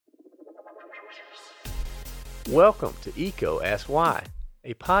Welcome to EECO Ask Why,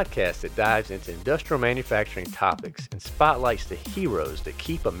 a podcast that dives into industrial manufacturing topics and spotlights the heroes that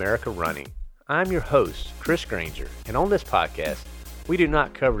keep America running. I'm your host, Chris Granger, and on this podcast, we do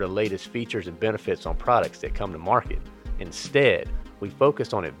not cover the latest features and benefits on products that come to market. Instead, we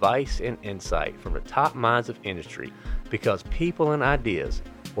focus on advice and insight from the top minds of industry because people and ideas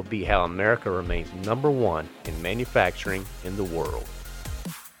will be how America remains number one in manufacturing in the world.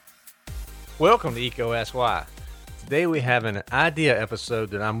 Welcome to EECO Ask Why. Today we have an idea episode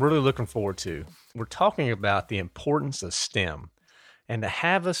that I'm really looking forward to. We're talking about the importance of STEM. And to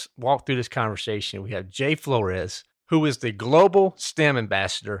have us walk through this conversation, we have Jay Flores, who is the Global STEM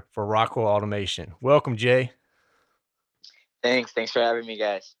Ambassador for Rockwell Automation. Welcome, Jay. Thanks for having me,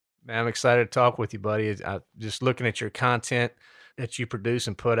 guys. Man, I'm excited to talk with you, buddy. Just looking at your content that you produce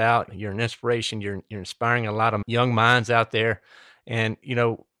and put out, you're an inspiration. You're inspiring a lot of young minds out there. And, you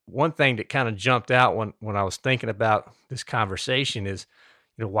know, one thing that kind of jumped out when I was thinking about this conversation is,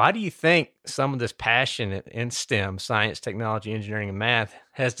 you know, why do you think some of this passion in STEM, science, technology, engineering, and math,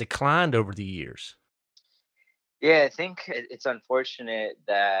 has declined over the years? Yeah, I think it's unfortunate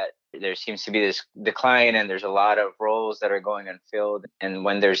that there seems to be this decline and there's a lot of roles that are going unfilled. And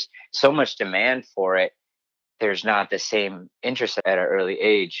when there's so much demand for it, there's not the same interest at an early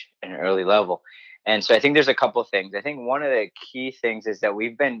age and an early level. And so I think there's a couple of things. I think one of the key things is that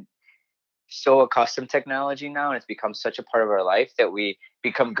we've been so accustomed to technology now, and it's become such a part of our life that we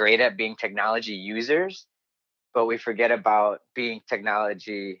become great at being technology users, but we forget about being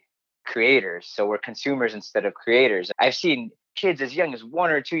technology creators. So we're consumers instead of creators. I've seen kids as young as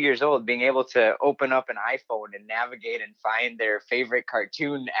 1 or 2 years old being able to open up an iPhone and navigate and find their favorite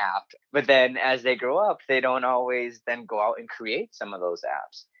cartoon app. But then as they grow up, they don't always then go out and create some of those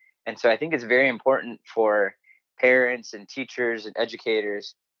apps. And so I think it's very important for parents and teachers and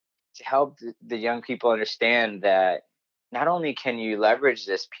educators to help the young people understand that not only can you leverage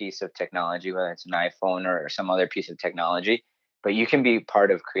this piece of technology, whether it's an iPhone or some other piece of technology, but you can be part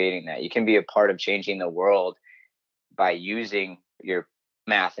of creating that. You can be a part of changing the world by using your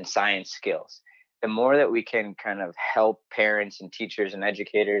math and science skills. The more that we can kind of help parents and teachers and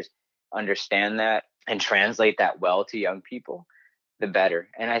educators understand that and translate that well to young people, the better.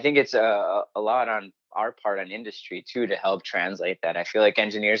 And I think it's a lot on our part on industry too to help translate that. I feel like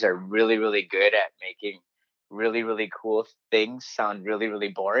engineers are really, really good at making really, really cool things sound really, really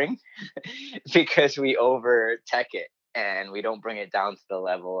boring because we over tech it and we don't bring it down to the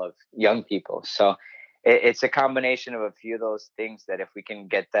level of young people. So it's a combination of a few of those things that if we can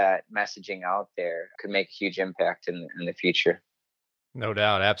get that messaging out there, could make a huge impact in the future. No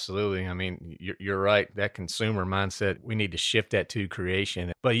doubt. Absolutely. I mean, you're right. That consumer mindset, we need to shift that to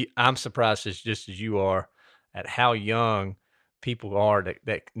creation. But I'm surprised just as you are at how young people are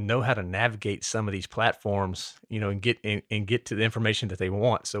that know how to navigate some of these platforms, you know, and get to the information that they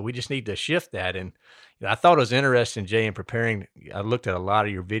want. So we just need to shift that. And you know, I thought it was interesting, Jay, in preparing. I looked at a lot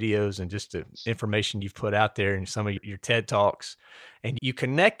of your videos and just the information you've put out there and some of your TED Talks, and you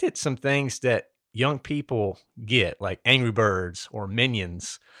connected some things that young people get, like Angry Birds or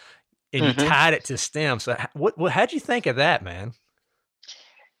Minions, and you tied it to STEM. So how'd you think of that, man?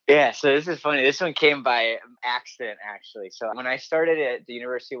 Yeah, so this is funny. This one came by accident, actually. So when I started at the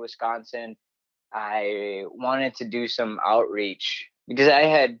University of Wisconsin, I wanted to do some outreach because I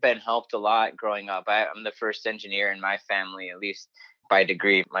had been helped a lot growing up. I'm the first engineer in my family, at least by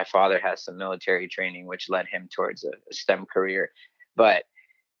degree. My father has some military training, which led him towards a STEM career. But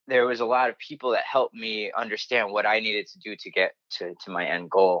there was a lot of people that helped me understand what I needed to do to get to my end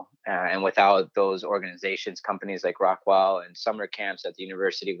goal. And without those organizations, companies like Rockwell and summer camps at the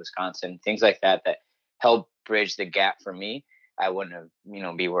University of Wisconsin, things like that, that helped bridge the gap for me, I wouldn't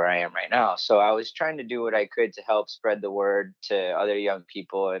have, be where I am right now. So I was trying to do what I could to help spread the word to other young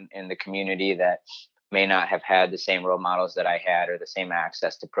people in the community that may not have had the same role models that I had or the same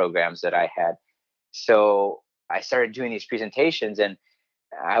access to programs that I had. So I started doing these presentations, and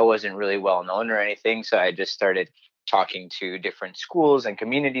I wasn't really well known or anything. So I just started talking to different schools and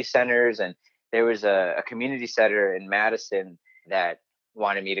community centers. And there was a community center in Madison that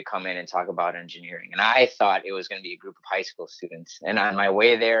wanted me to come in and talk about engineering. And I thought it was going to be a group of high school students. And on my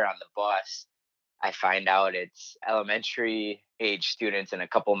way there on the bus, I find out it's elementary age students and a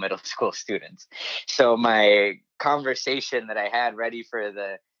couple middle school students. So my conversation that I had ready for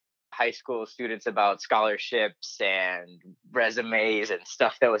the high school students about scholarships and resumes and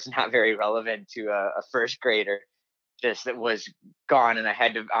stuff that was not very relevant to a first grader just was gone. And I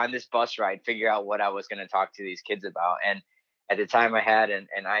had to, on this bus ride, figure out what I was going to talk to these kids about. And at the time I had an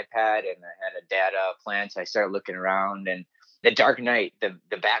iPad and I had a data plan. So I started looking around, and The Dark Knight, the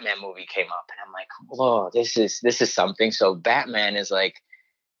Batman movie came up, and I'm like, whoa, this is something. So Batman is like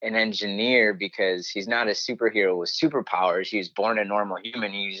an engineer because he's not a superhero with superpowers. He was born a normal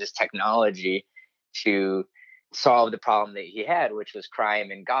human. He uses technology to solve the problem that he had, which was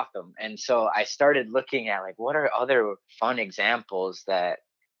crime in Gotham. And so I started looking at like what are other fun examples that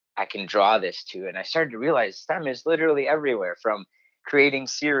I can draw this to. And I started to realize STEM is literally everywhere, from creating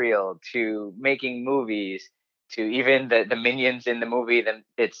cereal to making movies to even the minions in the movie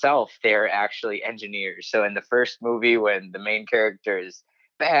itself. They're actually engineers. So in the first movie, when the main character is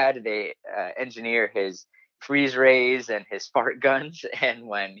bad, they engineer his freeze rays and his fart guns. And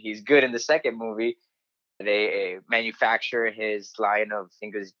when he's good in the second movie, they manufacture his line of, I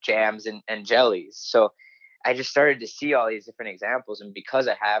think it was jams and jellies. So I just started to see all these different examples. And because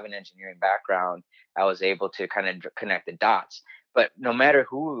I have an engineering background, I was able to kind of connect the dots. But no matter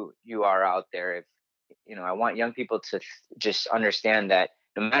who you are out there, if I want young people to just understand that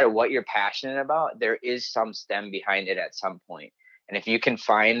no matter what you're passionate about, there is some STEM behind it at some point. And if you can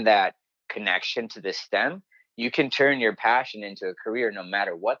find that connection to the STEM, you can turn your passion into a career no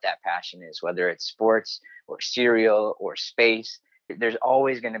matter what that passion is, whether it's sports or cereal or space. There's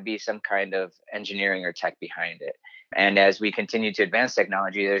always going to be some kind of engineering or tech behind it. And as we continue to advance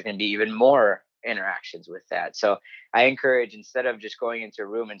technology, there's going to be even more interactions with that. So I encourage, instead of just going into a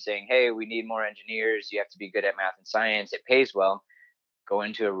room and saying, hey, we need more engineers, you have to be good at math and science, it pays well, go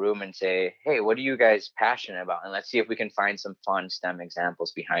into a room and say, hey, what are you guys passionate about? And let's see if we can find some fun STEM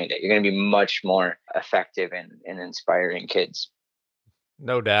examples behind it. You're going to be much more effective in inspiring kids.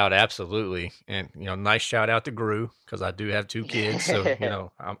 No doubt, absolutely. And nice shout out to Gru because I do have two kids,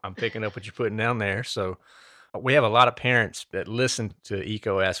 so I'm picking up what you're putting down there. So we have a lot of parents that listen to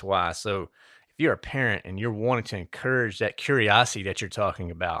Eco Ask Why. So if you're a parent and you're wanting to encourage that curiosity that you're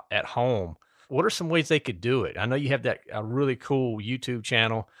talking about at home, what are some ways they could do it? I know you have that a really cool YouTube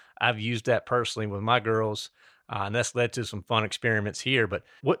channel. I've used that personally with my girls, and that's led to some fun experiments here. But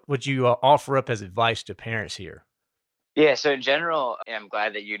what would you offer up as advice to parents here? Yeah, so in general, I'm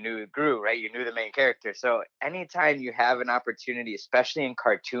glad that you knew Gru, right? You knew the main character. So anytime you have an opportunity, especially in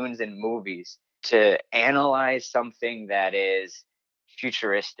cartoons and movies, to analyze something that is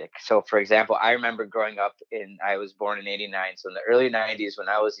futuristic. So for example, I remember growing up I was born in 89. So in the early 90s, when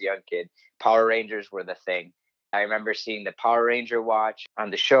I was a young kid, Power Rangers were the thing. I remember seeing the Power Ranger watch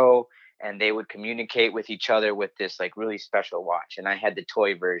on the show, and they would communicate with each other with this like really special watch. And I had the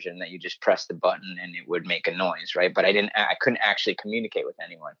toy version that you just press the button and it would make a noise, right? But I couldn't actually communicate with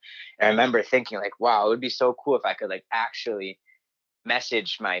anyone. And I remember thinking like, wow, it would be so cool if I could like actually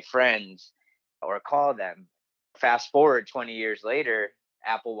message my friends or call them. Fast forward 20 years later,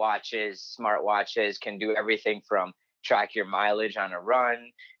 Apple Watches, smartwatches can do everything from track your mileage on a run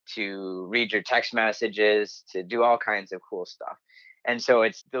to read your text messages to do all kinds of cool stuff. And so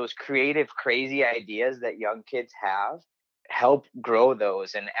it's those creative, crazy ideas that young kids have. Help grow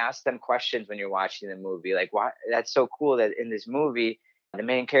those and ask them questions when you're watching the movie. Like, why? That's so cool that in this movie, the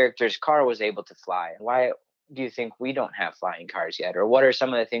main character's car was able to fly. Why do you think we don't have flying cars yet? Or what are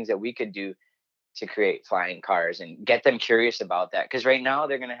some of the things that we could do to create flying cars, and get them curious about that? Because right now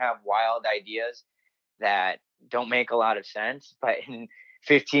they're going to have wild ideas that don't make a lot of sense, but in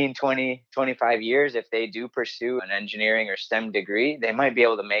 15, 20, 25 years, if they do pursue an engineering or STEM degree, they might be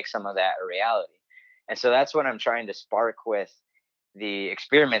able to make some of that a reality. And so that's what I'm trying to spark with the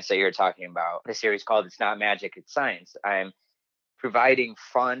experiments that you're talking about. The series called It's Not Magic, It's Science. I'm providing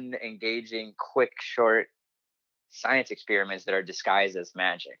fun, engaging, quick, short science experiments that are disguised as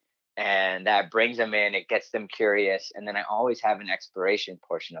magic. And that brings them in, it gets them curious. And then I always have an exploration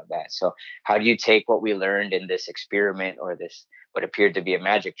portion of that. So, how do you take what we learned in this experiment or this, what appeared to be a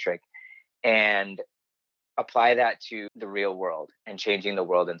magic trick, and apply that to the real world and changing the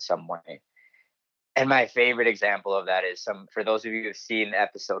world in some way? And my favorite example of that is for those of you who've seen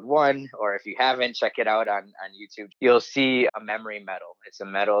episode 1, or if you haven't, check it out on YouTube. You'll see a memory metal. It's a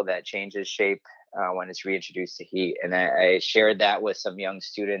metal that changes shape when it's reintroduced to heat. And I shared that with some young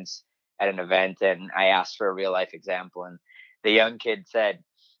students at an event, and I asked for a real life example. And the young kid said,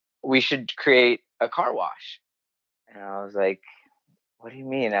 we should create a car wash. And I was like, what do you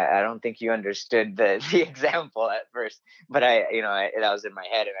mean? I don't think you understood the example at first, but that was in my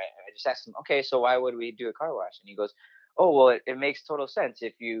head, and I just asked him, okay, so why would we do a car wash? And he goes, oh, well, it makes total sense.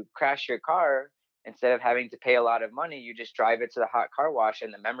 If you crash your car, instead of having to pay a lot of money, you just drive it to the hot car wash,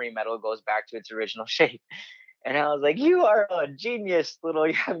 and the memory metal goes back to its original shape. And I was like, you are a genius, little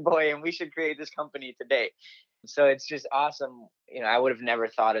young boy, and we should create this company today. So it's just awesome. I would have never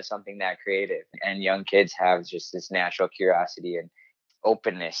thought of something that creative. And young kids have just this natural curiosity and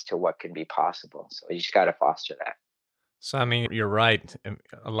openness to what can be possible. So you just got to foster that. So, I mean, you're right.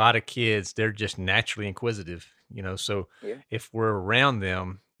 A lot of kids, they're just naturally inquisitive, So Yeah. if we're around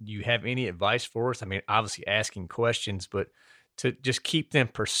them, do you have any advice for us? I mean, obviously asking questions, but to just keep them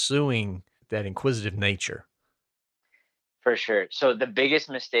pursuing that inquisitive nature. For sure. So the biggest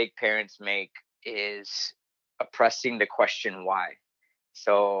mistake parents make is oppressing the question why.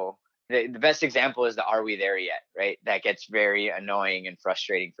 So the best example is the "Are we there yet?" Right? That gets very annoying and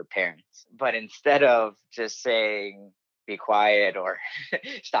frustrating for parents. But instead of just saying "be quiet" or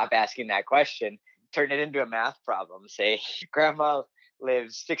 "stop asking that question," turn it into a math problem. Say, "Grandma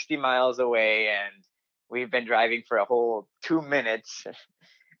lives 60 miles away, and we've been driving for a whole 2 minutes.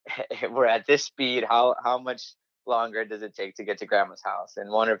 We're at this speed. How much longer does it take to get to grandma's house?" And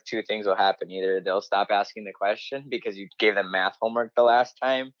one of two things will happen: either they'll stop asking the question because you gave them math homework the last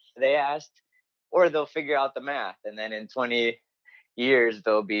time they asked, or they'll figure out the math, and then in 20 years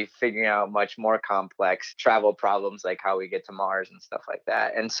they'll be figuring out much more complex travel problems like how we get to Mars and stuff like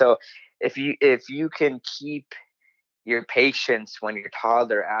that. And so if you can keep your patience when your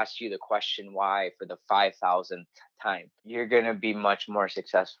toddler asks you the question why for the 5,000th time, you're going to be much more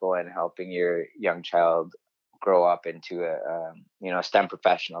successful in helping your young child grow up into a STEM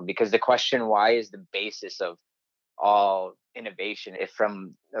professional, because the question why is the basis of all innovation. If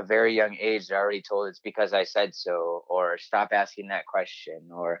from a very young age they're already told it's because I said so, or stop asking that question,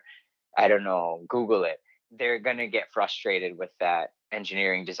 or I don't know, Google it, they're going to get frustrated with that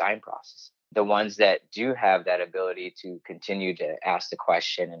engineering design process. The ones that do have that ability to continue to ask the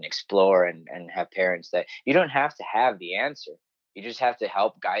question and explore, and have parents that you don't have to have the answer. You just have to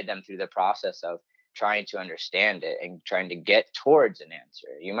help guide them through the process of trying to understand it and trying to get towards an answer.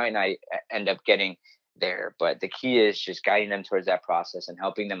 You might not end up getting there, but the key is just guiding them towards that process and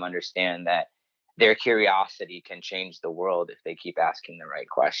helping them understand that their curiosity can change the world if they keep asking the right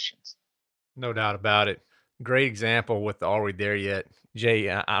questions. No doubt about it. Great example with the "Are we there yet?" Jay,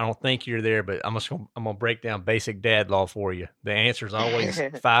 I don't think you're there, but I'm gonna break down basic dad law for you. The answer is always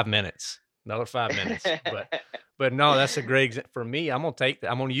 5 minutes, another 5 minutes. But no, that's a great for me. I'm gonna take that.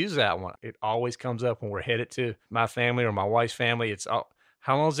 I'm gonna use that one. It always comes up when we're headed to my family or my wife's family. It's all,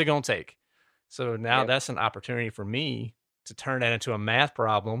 how long is it gonna take? So now Yep. that's an opportunity for me to turn that into a math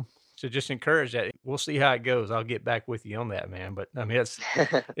problem to just encourage that. We'll see how it goes. I'll get back with you on that, man. But I mean,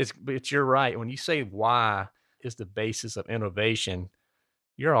 but you're right. When you say why is the basis of innovation,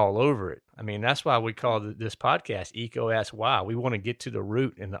 you're all over it. I mean, that's why we call this podcast Eco Ask Why. We want to get to the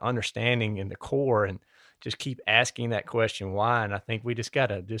root and the understanding and the core and just keep asking that question why. And I think we just got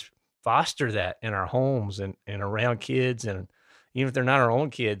to just foster that in our homes and around kids. And even if they're not our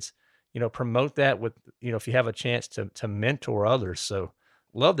own kids, promote that with, if you have a chance to mentor others. So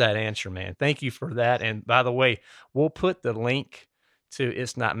love that answer, man. Thank you for that. And by the way, we'll put the link to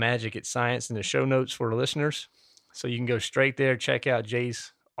It's Not Magic, It's Science in the show notes for the listeners. So you can go straight there, check out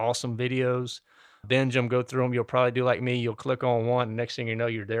Jay's awesome videos, binge them, go through them. You'll probably do like me. You'll click on one, and next thing you know,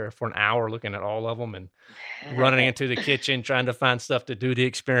 you're there for an hour looking at all of them and running into the kitchen trying to find stuff to do the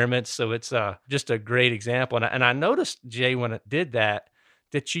experiments. So it's just a great example. And I noticed, Jay, when it did that,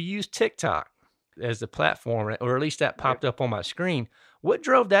 that you use TikTok as the platform, or at least that Yep. popped up on my screen. What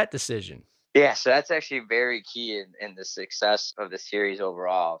drove that decision? Yeah, so that's actually very key in the success of the series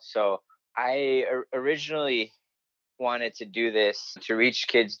overall. So I originally wanted to do this to reach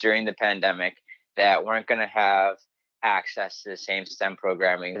kids during the pandemic that weren't going to have access to the same STEM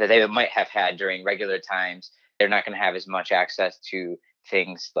programming that they might have had during regular times. They're not going to have as much access to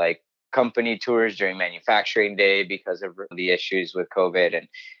things like company tours during manufacturing day because of the issues with COVID, and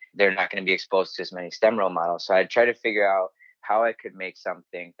they're not going to be exposed to as many STEM role models. So I tried to figure out how I could make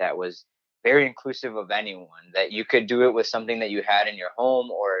something that was very inclusive of anyone, that you could do it with something that you had in your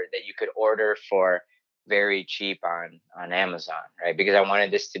home or that you could order for very cheap on Amazon, right? Because I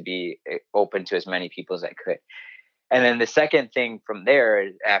wanted this to be open to as many people as I could. And then the second thing from there,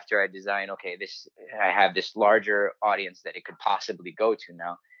 after I designed, okay, this, I have this larger audience that it could possibly go to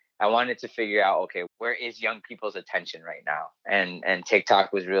now. I wanted to figure out, okay, where is young people's attention right now? And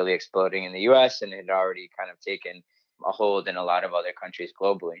TikTok was really exploding in the US and had already kind of taken a hold in a lot of other countries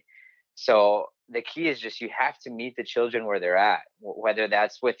globally. So the key is just you have to meet the children where they're at, whether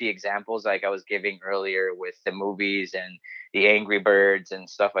that's with the examples like I was giving earlier with the movies and the Angry Birds and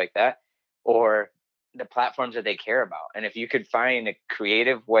stuff like that, or the platforms that they care about. And if you could find a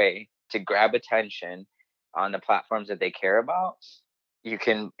creative way to grab attention on the platforms that they care about, you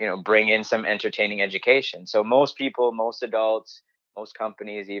can, bring in some entertaining education. So most people, most adults, most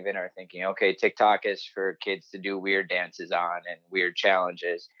companies even are thinking, okay, TikTok is for kids to do weird dances on and weird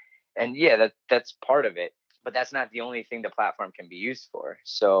challenges. And yeah, that's part of it, but that's not the only thing the platform can be used for.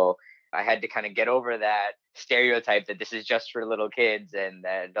 So I had to kind of get over that stereotype that this is just for little kids and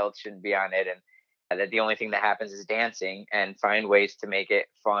that adults shouldn't be on it, and that the only thing that happens is dancing, and find ways to make it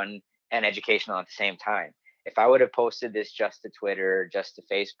fun and educational at the same time. If I would have posted this just to Twitter, just to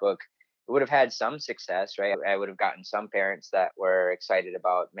Facebook, it would have had some success, right? I would have gotten some parents that were excited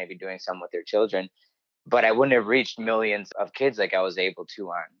about maybe doing some with their children, but I wouldn't have reached millions of kids like I was able to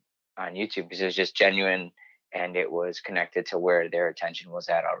on YouTube, because it was just genuine and it was connected to where their attention was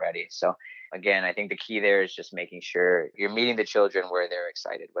at already. So again, I think the key there is just making sure you're meeting the children where they're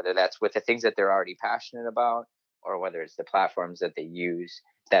excited, whether that's with the things that they're already passionate about or whether it's the platforms that they use.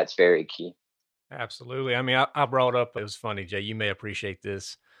 That's very key. Absolutely. I mean, I brought up, it was funny, Jay, you may appreciate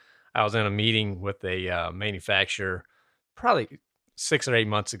this. I was in a meeting with a manufacturer probably 6 or 8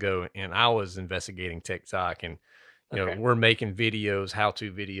 months ago, and I was investigating TikTok. And, Okay. we're making videos, how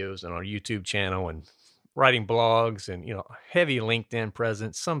to videos on our YouTube channel and writing blogs and, heavy LinkedIn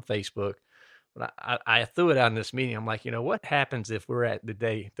presence, some Facebook. But I threw it out in this meeting. I'm like, what happens if we're at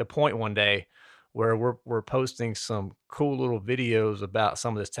the point one day where we're posting some cool little videos about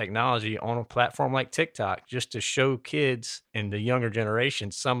some of this technology on a platform like TikTok, just to show kids and the younger generation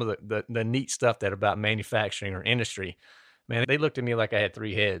some of the neat stuff that about manufacturing or industry. Man, they looked at me like I had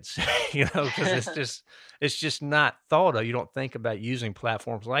three heads, because it's just not thought of. You don't think about using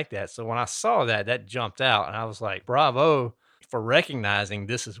platforms like that. So when I saw that, that jumped out, and I was like, bravo for recognizing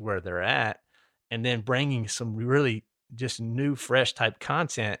this is where they're at, and then bringing some really just new, fresh type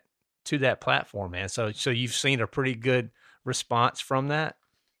content to that platform, man. So you've seen a pretty good response from that.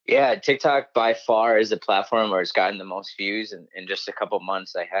 Yeah, TikTok by far is the platform where it's gotten the most views. In just a couple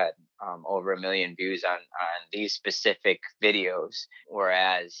months, I had over 1 million views on these specific videos.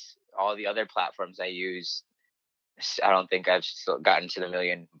 Whereas all the other platforms I use, I don't think I've still gotten to the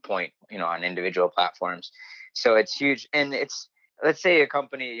million point, on individual platforms. So it's huge. And it's, let's say a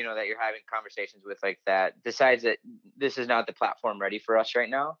company, that you're having conversations with like that decides that this is not the platform ready for us right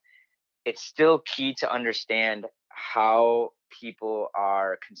now. It's still key to understand how people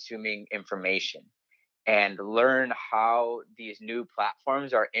are consuming information and learn how these new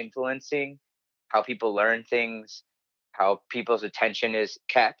platforms are influencing how people learn things, how people's attention is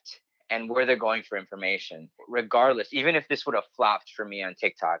kept, and where they're going for information. Regardless, even if this would have flopped for me on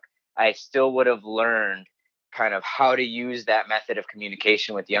TikTok, I still would have learned kind of how to use that method of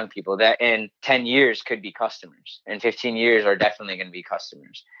communication with young people that in 10 years could be customers, in 15 years are definitely going to be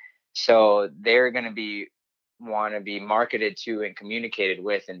customers. So they're going to be want to be marketed to and communicated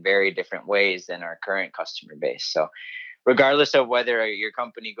with in very different ways than our current customer base. So regardless of whether your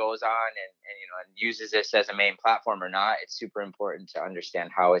company goes on and uses this as a main platform or not, it's super important to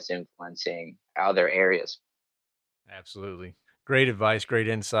understand how it's influencing other areas. Absolutely. Great advice, great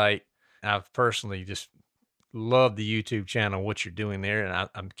insight. I've personally just loved the YouTube channel, what you're doing there. And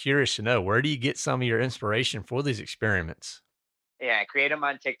I'm curious to know, where do you get some of your inspiration for these experiments? Yeah, I create them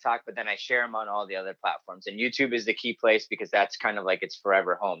on TikTok, but then I share them on all the other platforms. And YouTube is the key place because that's kind of like its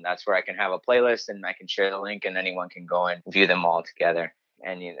forever home. That's where I can have a playlist and I can share the link and anyone can go and view them all together.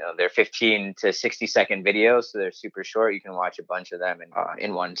 And they're 15 to 60-second videos, so they're super short. You can watch a bunch of them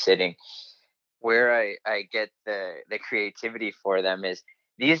in one sitting. Where I get the creativity for them is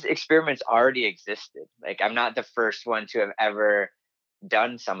these experiments already existed. Like I'm not the first one to have ever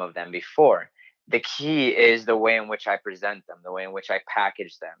done some of them before. The key is the way in which I present them, the way in which I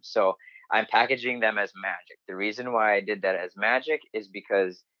package them. So I'm packaging them as magic. The reason why I did that as magic is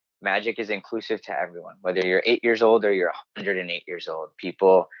because magic is inclusive to everyone, whether you're 8 years old or you're 108 years old.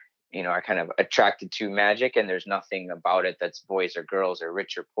 People, are kind of attracted to magic, and there's nothing about it that's boys or girls or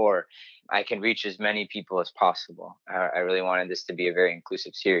rich or poor. I can reach as many people as possible. I really wanted this to be a very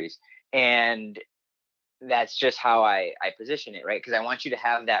inclusive series. And that's just how I position it, right? Because I want you to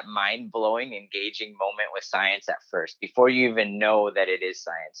have that mind blowing, engaging moment with science at first, before you even know that it is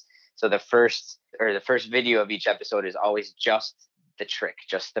science. So the first video of each episode is always just the trick,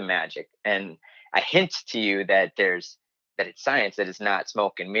 just the magic, and I hint to you that it's science, that it's not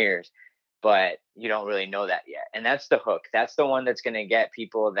smoke and mirrors, but you don't really know that yet. And that's the hook. That's the one that's going to get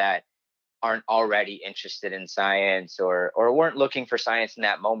people that aren't already interested in science or weren't looking for science in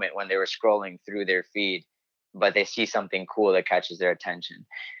that moment when they were scrolling through their feed, but they see something cool that catches their attention.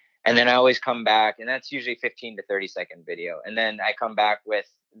 And then I always come back, and that's usually 15 to 30-second video. And then I come back with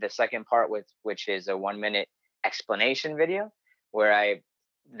the second part, which is a 1 minute explanation video, where I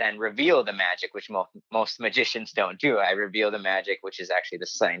then reveal the magic, which most magicians don't do. I reveal the magic, which is actually the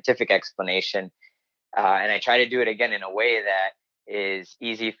scientific explanation. And I try to do it again in a way that is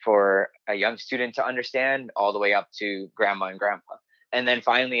easy for a young student to understand, all the way up to grandma and grandpa. And then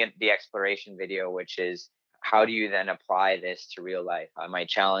finally, the exploration video, which is how do you then apply this to real life? I might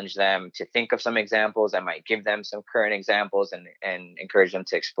challenge them to think of some examples. I might give them some current examples and encourage them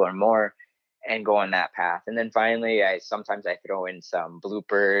to explore more and go on that path. And then finally, I sometimes I throw in some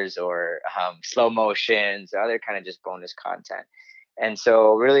bloopers or slow motions, or other kind of just bonus content. And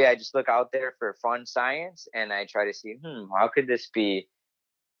so really, I just look out there for fun science, and I try to see, how could this be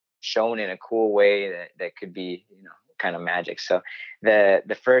shown in a cool way that could be, kind of magic. So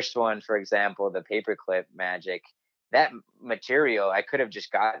the first one, for example, the paperclip magic, that material I could have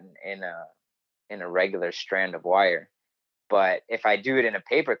just gotten in a regular strand of wire. But if I do it in a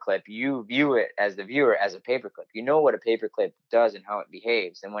paperclip, you view it as the viewer as a paperclip. You know what a paperclip does and how it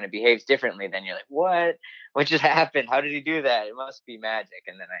behaves. And when it behaves differently, then you're like, what? What just happened? How did he do that? It must be magic.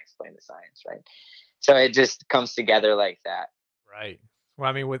 And then I explain the science, right? So it just comes together like that. Right. Well,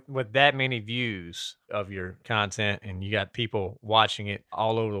 I mean, with that many views of your content and you got people watching it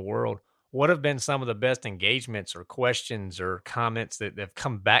all over the world, what have been some of the best engagements or questions or comments that have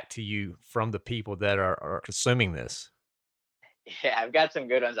come back to you from the people that are consuming this? Yeah, I've got some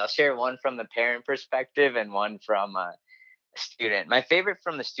good ones. I'll share one from the parent perspective and one from a student. My favorite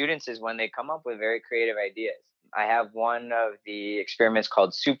from the students is when they come up with very creative ideas. I have one of the experiments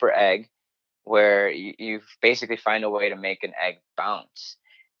called Super Egg, where you basically find a way to make an egg bounce.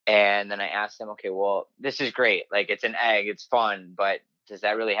 And then I asked them, okay, well, this is great. Like, it's an egg, it's fun, but does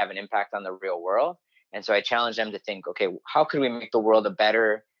that really have an impact on the real world? And so I challenged them to think, okay, how could we make the world a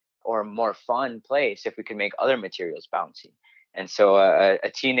better or more fun place if we could make other materials bouncy? And so a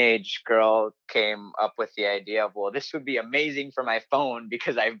teenage girl came up with the idea of, well, this would be amazing for my phone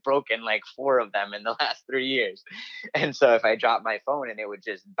because I've broken like four of them in the last 3 years. And so if I drop my phone and it would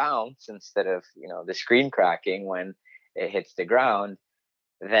just bounce instead of, the screen cracking when it hits the ground,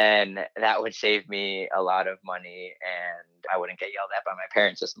 then that would save me a lot of money and I wouldn't get yelled at by my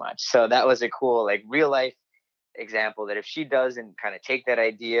parents as much. So that was a cool, like, real life example that if she does and kind of take that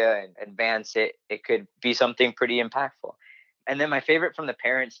idea and advance it, it could be something pretty impactful. And then my favorite from the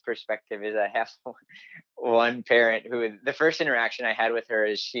parents' perspective is I have one parent who, the first interaction I had with her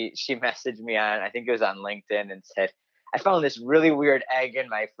is she messaged me on, I think it was on LinkedIn, and said, I found this really weird egg in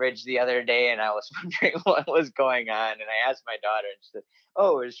my fridge the other day and I was wondering what was going on. And I asked my daughter and she said,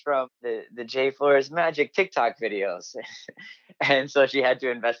 oh, it was from the J Flores Magic TikTok videos. And so she had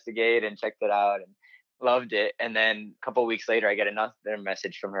to investigate and checked it out and loved it. And then a couple of weeks later I get another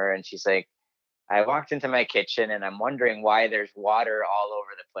message from her and she's like, I walked into my kitchen and I'm wondering why there's water all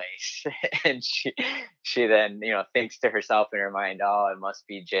over the place. And she then, thinks to herself in her mind, oh, it must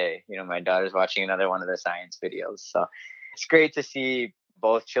be Jay. My daughter's watching another one of the science videos. So it's great to see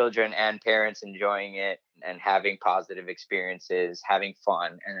both children and parents enjoying it and having positive experiences, having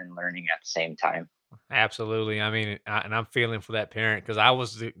fun, and then learning at the same time. Absolutely. I mean, and I'm feeling for that parent because I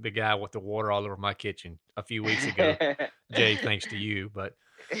was the guy with the water all over my kitchen a few weeks ago. Jay, thanks to you, uh,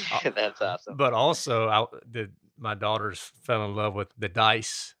 That's awesome. but also my daughters fell in love with the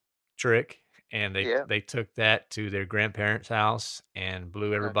dice trick, and Yeah. they took that to their grandparents' house and blew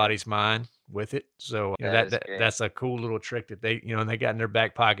Okay. everybody's mind with it. So That is great. that's a cool little trick that and they got in their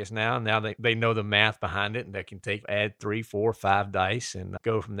back pockets now. Now they know the math behind it, and they can add 3, 4, 5 dice and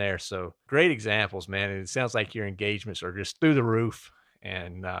go from there. So great examples, man. And it sounds like your engagements are just through the roof.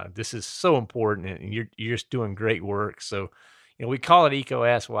 And this is so important, and you're just doing great work. So we call it Eco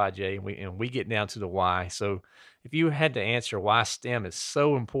Ask Why, Jay, and we get down to the why. So if you had to answer why STEM is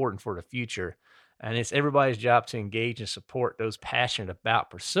so important for the future, and it's everybody's job to engage and support those passionate about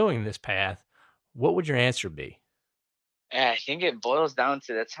pursuing this path, what would your answer be? I think it boils down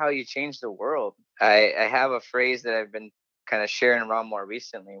to that's how you change the world. I have a phrase that I've been kind of sharing around more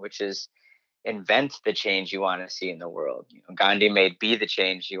recently, which is invent the change you want to see in the world. Gandhi made be the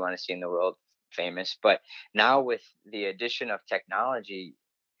change you want to see in the world famous, but now with the addition of technology,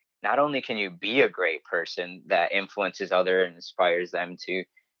 not only can you be a great person that influences other and inspires them to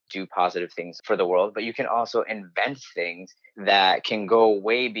do positive things for the world, but you can also invent things that can go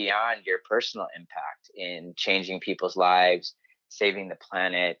way beyond your personal impact in changing people's lives, saving the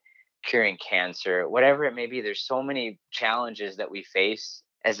planet, curing cancer, whatever it may be. There's so many challenges that we face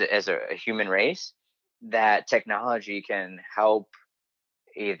as a human race that technology can help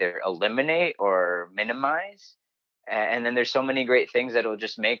either eliminate or minimize. And then there's so many great things that will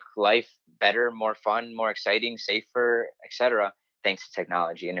just make life better, more fun, more exciting, safer, etc. Thanks to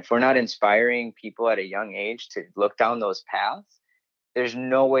technology. And if we're not inspiring people at a young age to look down those paths, there's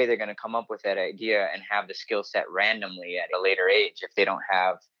no way they're going to come up with that idea and have the skill set randomly at a later age if they don't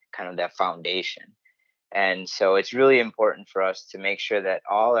have kind of that foundation. And so it's really important for us to make sure that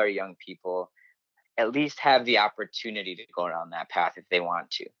all our young people at least have the opportunity to go down that path if they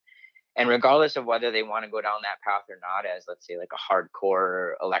want to. And regardless of whether they want to go down that path or not, as let's say like a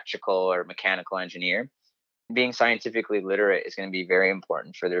hardcore electrical or mechanical engineer, being scientifically literate is going to be very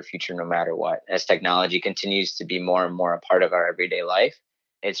important for their future no matter what. As technology continues to be more and more a part of our everyday life,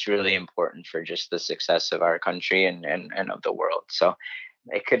 it's really important for just the success of our country and of the world. So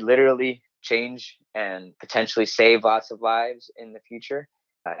it could literally change and potentially save lots of lives in the future.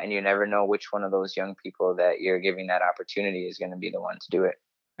 And you never know which one of those young people that you're giving that opportunity is going to be the one to do it.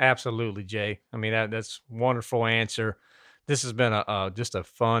 Absolutely, Jay. I mean, that's wonderful answer. This has been just a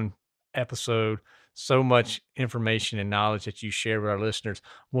fun episode. So much information and knowledge that you share with our listeners.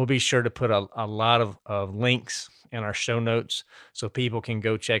 We'll be sure to put a lot of links in our show notes so people can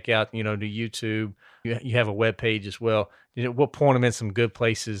go check out, the YouTube. You have a web page as well. We'll point them in some good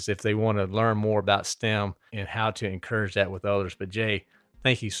places if they want to learn more about STEM and how to encourage that with others. But Jay,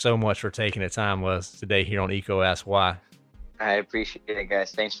 thank you so much for taking the time with us today here on EECO Ask Why. I appreciate it,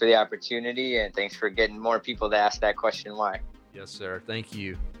 guys. Thanks for the opportunity, and thanks for getting more people to ask that question why. Yes, sir. Thank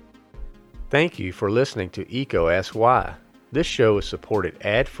you. Thank you for listening to EECO Ask Why. This show is supported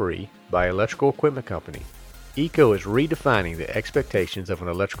ad-free by Electrical Equipment Company. EECO is redefining the expectations of an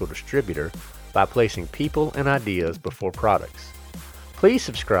electrical distributor by placing people and ideas before products. Please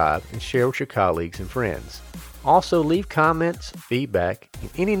subscribe and share with your colleagues and friends. Also, leave comments, feedback, and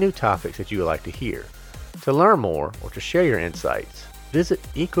any new topics that you would like to hear. To learn more or to share your insights, visit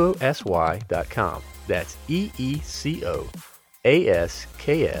EECOSY.com. That's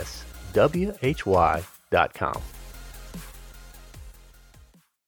EECOASKSWHY.com.